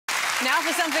Now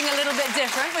for something a little bit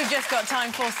different, we've just got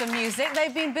time for some music.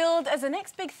 They've been billed as the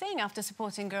next big thing after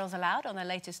supporting Girls Aloud on their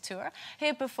latest tour.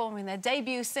 Here performing their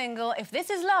debut single, If This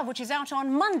Is Love, which is out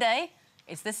on Monday,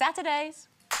 it's the Saturdays.